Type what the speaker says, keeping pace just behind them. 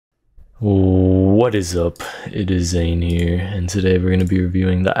What is up? It is Zane here, and today we're going to be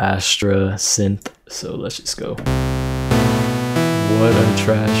reviewing the Astra Synth, so let's just go. What a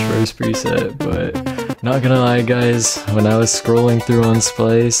trash first preset, but not gonna lie guys, when I was scrolling through on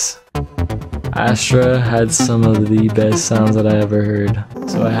Splice, Astra had some of the best sounds that I ever heard.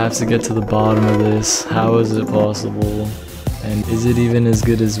 So I have to get to the bottom of this. How is it possible? And is it even as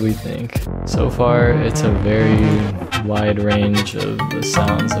good as we think? So far, it's a very wide range of the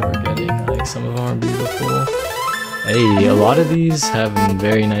sounds that we're getting. Like, some of them are beautiful. Hey, a lot of these have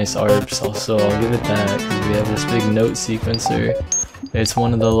very nice ARPs also, I'll give it that, because we have this big note sequencer. It's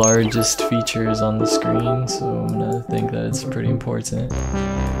one of the largest features on the screen, so I'm gonna think that it's pretty important.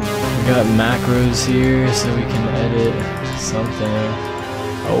 We got macros here, so we can edit something.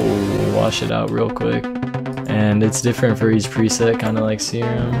 Oh, wash it out real quick. And it's different for each preset, kind of like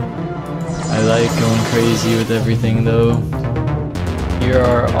Serum. I like going crazy with everything though. Here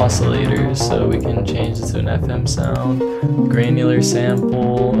are oscillators, so we can change it to an FM sound, granular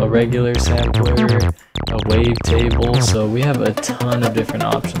sample, a regular sampler, a wavetable, so we have a ton of different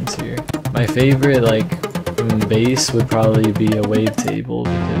options here. My favorite, like, bass would probably be a wavetable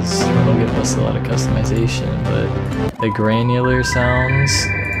because it'll give us a lot of customization, but the granular sounds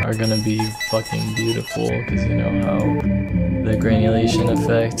are gonna be fucking beautiful because you know how the granulation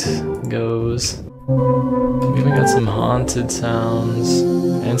effect goes. We even got some haunted sounds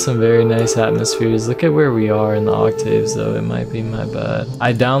and some very nice atmospheres. Look at where we are in the octaves though, it might be my bad.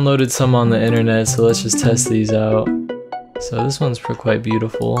 I downloaded some on the internet, so let's just test these out. So this one's quite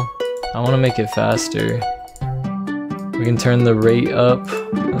beautiful. I want to make it faster. We can turn the rate up.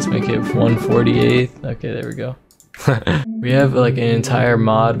 Let's make it 1/48. Okay, there we go. We have like an entire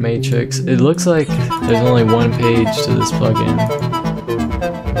mod matrix. It looks like there's only one page to this plugin,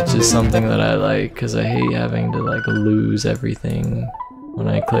 which is something that I like because I hate having to like lose everything when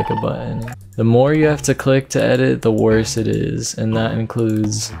I click a button. The more you have to click to edit, the worse it is, and that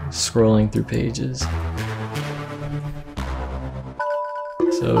includes scrolling through pages.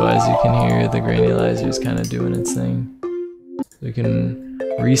 So as you can hear, the granulizer is kind of doing its thing. We can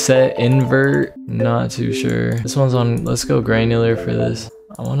reset, invert, not too sure. This one's on, let's go granular for this.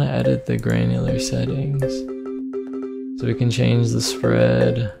 I want to edit the granular settings. So we can change the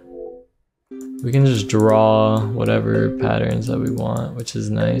spread. We can just draw whatever patterns that we want, which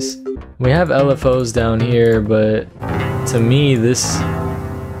is nice. We have LFOs down here, but to me this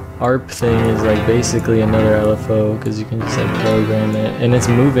ARP thing is like basically another LFO because you can just like program it. And it's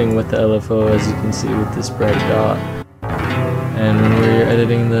moving with the LFO as you can see with this red dot. And when we're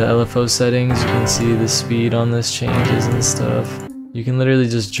editing the LFO settings, you can see the speed on this changes and stuff. You can literally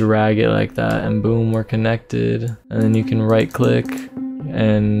just drag it like that and boom, we're connected. And then you can right click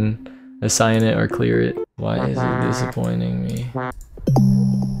and assign it or clear it. Why is it disappointing me?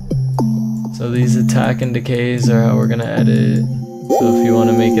 So these attack and decays are how we're gonna edit. So if you want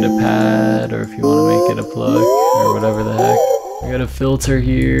to make it a pad or if you want to make it a pluck or whatever the heck. We got a filter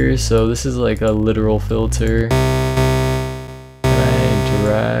here, so this is like a literal filter.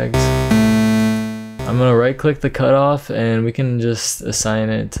 Drags. I'm gonna right click the cutoff and we can just assign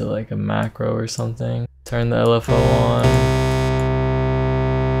it to like a macro or something. Turn the LFO on.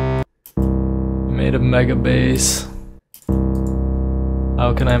 We made a mega bass.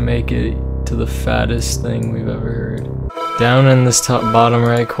 How can I make it to the fattest thing we've ever heard? Down in this top bottom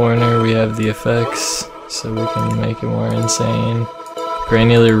right corner we have the effects, so we can make it more insane.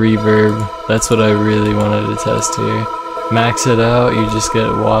 Granular reverb, that's what I really wanted to test here. Max it out, you just get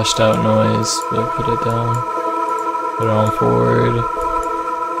washed out noise, but put it down. Put it on forward.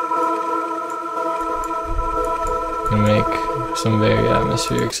 You can make some very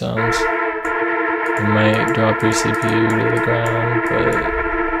atmospheric sounds. You might drop your CPU to the ground, but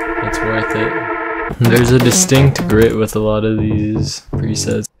it's worth it. There's a distinct grit with a lot of these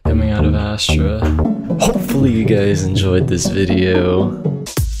presets coming out of Astra. Hopefully you guys enjoyed this video.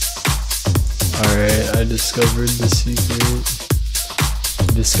 Alright, I discovered the secret.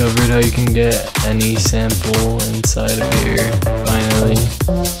 I discovered how you can get any sample inside of here, finally.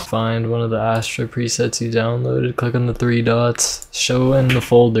 Find one of the Astra presets you downloaded, click on the three dots, show in the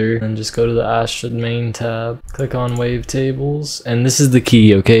folder, and just go to the Astra main tab. Click on wavetables, and this is the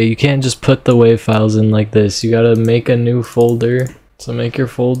key, okay? You can't just put the wave files in like this, you gotta make a new folder. So make your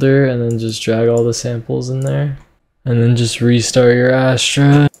folder, and then just drag all the samples in there. And then just restart your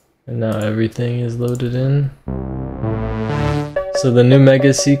Astra. And now everything is loaded in. So the new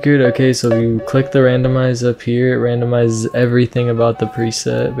mega secret, okay, so if you click the randomize up here, it randomizes everything about the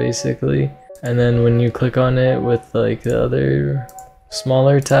preset basically. And then when you click on it with like the other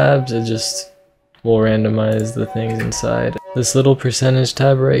smaller tabs, it just we'll randomize the things inside. This little percentage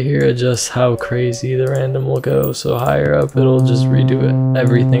tab right here adjusts how crazy the random will go. So higher up, it'll just redo it,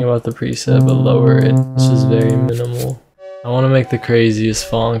 everything about the preset, but lower it's just very minimal. I want to make the craziest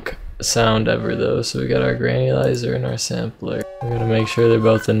funk sound ever though, so we got our granulizer and our sampler. We gotta make sure they're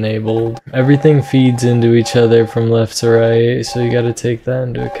both enabled. Everything feeds into each other from left to right, so you gotta take that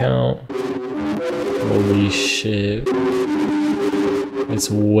into account. Holy shit. It's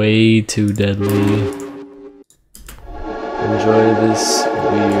way too deadly. Enjoy this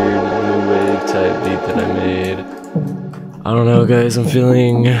weird new wave type beat that I made. I don't know guys, I'm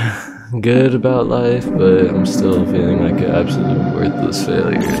feeling good about life, but I'm still feeling like an absolute worthless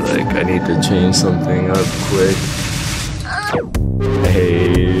failure. Like, I need to change something up quick.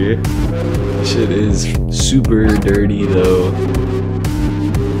 Hey, this shit is super dirty though.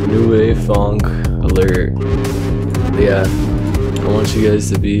 New wave funk alert. But yeah, I want you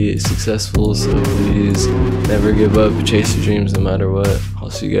guys to be successful, so please never give up, chase your dreams no matter what. I'll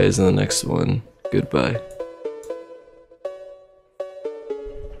see you guys in the next one. Goodbye.